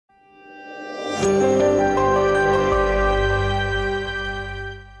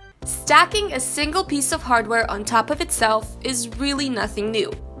Stacking a single piece of hardware on top of itself is really nothing new,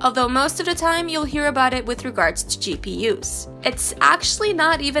 although most of the time you'll hear about it with regards to GPUs. It's actually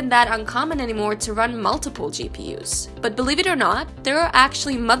not even that uncommon anymore to run multiple GPUs. But believe it or not, there are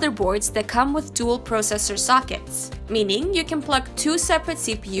actually motherboards that come with dual processor sockets, meaning you can plug two separate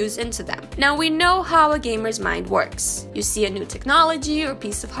CPUs into them. Now we know how a gamer's mind works. You see a new technology or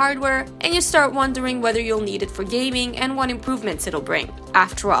piece of hardware, and you start wondering whether you'll need it for gaming and what improvements it'll bring.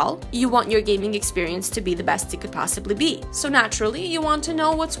 After all, you want your gaming experience to be the best it could possibly be, so naturally you want to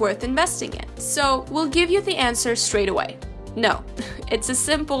know what's worth investing in. So we'll give you the answer straight away. No, it's as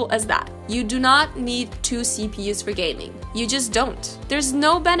simple as that. You do not need two CPUs for gaming. You just don't. There's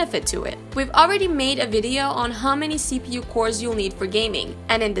no benefit to it. We've already made a video on how many CPU cores you'll need for gaming,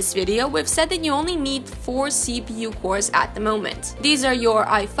 and in this video we've said that you only need 4 CPU cores at the moment. These are your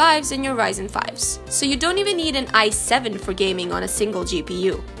i5s and your Ryzen 5s, so you don't even need an i7 for gaming on a single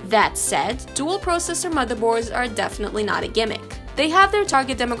GPU. That said, dual processor motherboards are definitely not a gimmick. They have their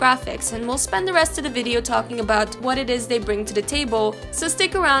target demographics, and we'll spend the rest of the video talking about what it is they bring to the table, so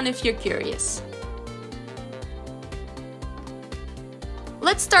stick around if you're curious.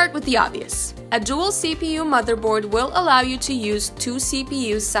 Let's start with the obvious. A dual CPU motherboard will allow you to use 2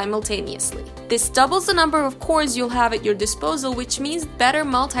 CPUs simultaneously. This doubles the number of cores you'll have at your disposal, which means better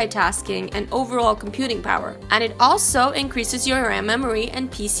multitasking and overall computing power. And it also increases your RAM memory and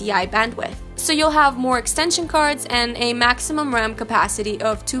PCIe bandwidth. So you'll have more extension cards and a maximum RAM capacity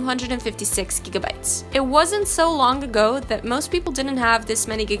of 256 gigabytes. It wasn't so long ago that most people didn't have this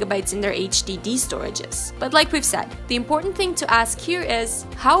many gigabytes in their HDD storages. But like we've said, the important thing to ask here is,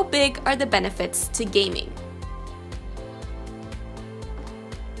 how big are the benefits to gaming?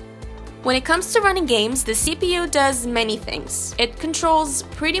 When it comes to running games, the CPU does many things. It controls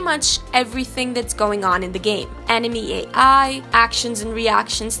pretty much everything that's going on in the game. Enemy AI, actions and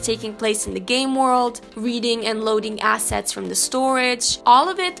reactions taking place in the game world, reading and loading assets from the storage, all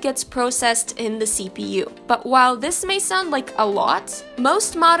of it gets processed in the CPU. But while this may sound like a lot,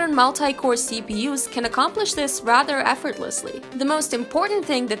 most modern multi-core CPUs can accomplish this rather effortlessly. The most important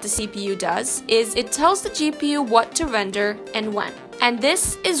thing that the CPU does is it tells the GPU what to render and when. And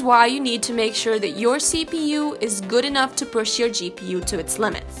this is why you need to make sure that your CPU is good enough to push your GPU to its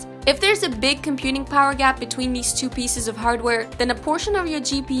limits. If there's a big computing power gap between these two pieces of hardware, then a portion of your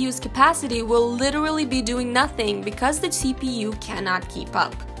GPU's capacity will literally be doing nothing because the CPU cannot keep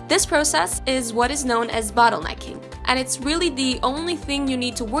up. This process is what is known as bottlenecking, and it's really the only thing you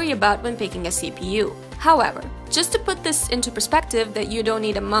need to worry about when picking a CPU. However, just to put this into perspective that you don't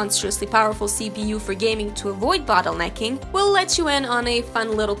need a monstrously powerful CPU for gaming to avoid bottlenecking, we'll let you in on a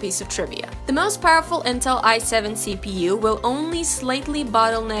fun little piece of trivia. The most powerful Intel i7 CPU will only slightly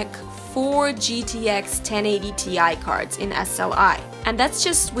bottleneck 4 GTX 1080 Ti cards in SLI. And that's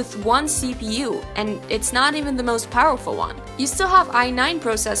just with one CPU, and it's not even the most powerful one. You still have i9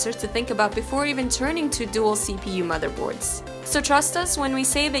 processors to think about before even turning to dual CPU motherboards. So trust us when we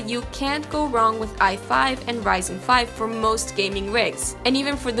say that you can't go wrong with i5 and Ryzen 5 for most gaming rigs, and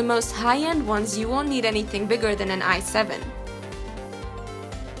even for the most high-end ones you won't need anything bigger than an i7.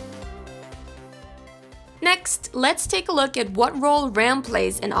 Next, let's take a look at what role RAM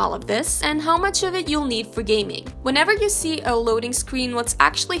plays in all of this and how much of it you'll need for gaming. Whenever you see a loading screen, what's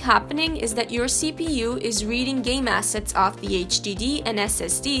actually happening is that your CPU is reading game assets off the HDD and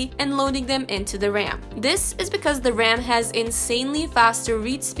SSD and loading them into the RAM. This is because the RAM has insanely faster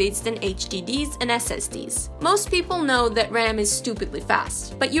read speeds than HDDs and SSDs. Most people know that RAM is stupidly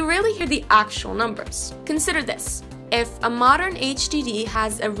fast, but you rarely hear the actual numbers. Consider this. If a modern HDD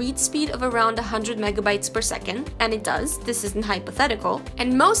has a read speed of around 100 megabytes per second, and it does, this isn't hypothetical,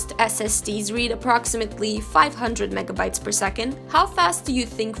 and most SSDs read approximately 500 megabytes per second, how fast do you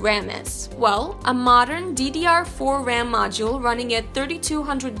think RAM is? Well, a modern DDR4 RAM module running at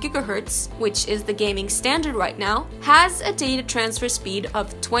 3200 GHz, which is the gaming standard right now, has a data transfer speed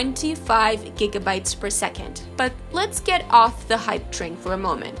of 25 gigabytes per second. But let's get off the hype train for a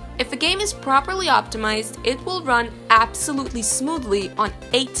moment. If a game is properly optimized, it will run absolutely smoothly on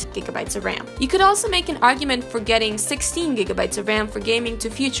 8 gigabytes of RAM. You could also make an argument for getting 16 gigabytes of RAM for gaming to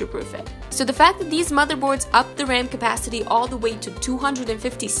future-proof it. So the fact that these motherboards up the RAM capacity all the way to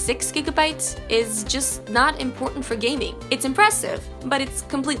 256 gigabytes is just not important for gaming. It's impressive, but it's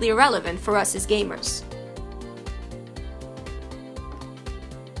completely irrelevant for us as gamers.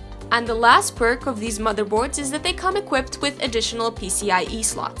 And the last perk of these motherboards is that they come equipped with additional PCIe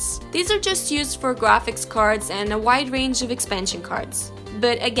slots. These are just used for graphics cards and a wide range of expansion cards.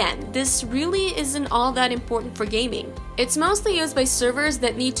 But again, this really isn't all that important for gaming. It's mostly used by servers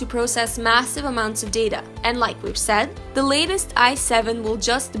that need to process massive amounts of data, and like we've said, the latest i7 will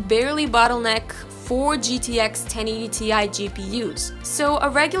just barely bottleneck 4 GTX 1080 Ti GPUs, so a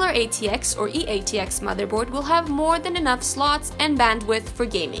regular ATX or eATX motherboard will have more than enough slots and bandwidth for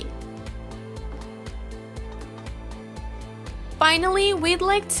gaming. Finally, we'd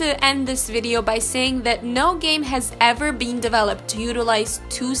like to end this video by saying that no game has ever been developed to utilize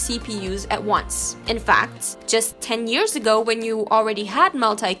 2 CPUs at once. In fact, just 10 years ago, when you already had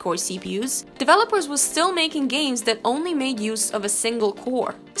multi-core CPUs, developers were still making games that only made use of a single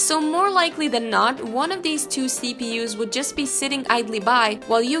core. So more likely than not, one of these 2 CPUs would just be sitting idly by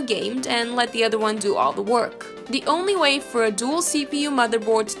while you gamed and let the other one do all the work. The only way for a dual CPU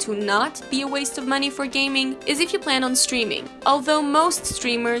motherboard to not be a waste of money for gaming is if you plan on streaming, although most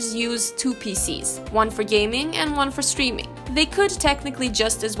streamers use 2 PCs, one for gaming and one for streaming. They could technically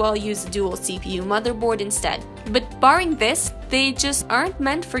just as well use a dual CPU motherboard instead. But barring this, they just aren't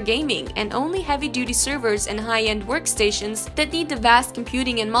meant for gaming, and only heavy-duty servers and high-end workstations that need the vast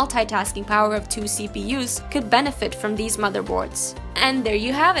computing and multitasking power of 2 CPUs could benefit from these motherboards. And there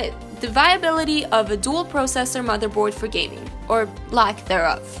you have it, the viability of a dual processor motherboard for gaming, or lack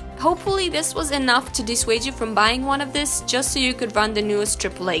thereof. Hopefully this was enough to dissuade you from buying one of this just so you could run the newest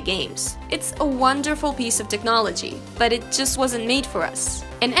AAA games. It's a wonderful piece of technology, but it just wasn't made for us.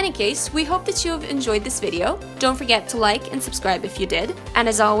 In any case, we hope that you have enjoyed this video. Don't forget to like and subscribe if you did, and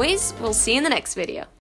as always, we'll see you in the next video.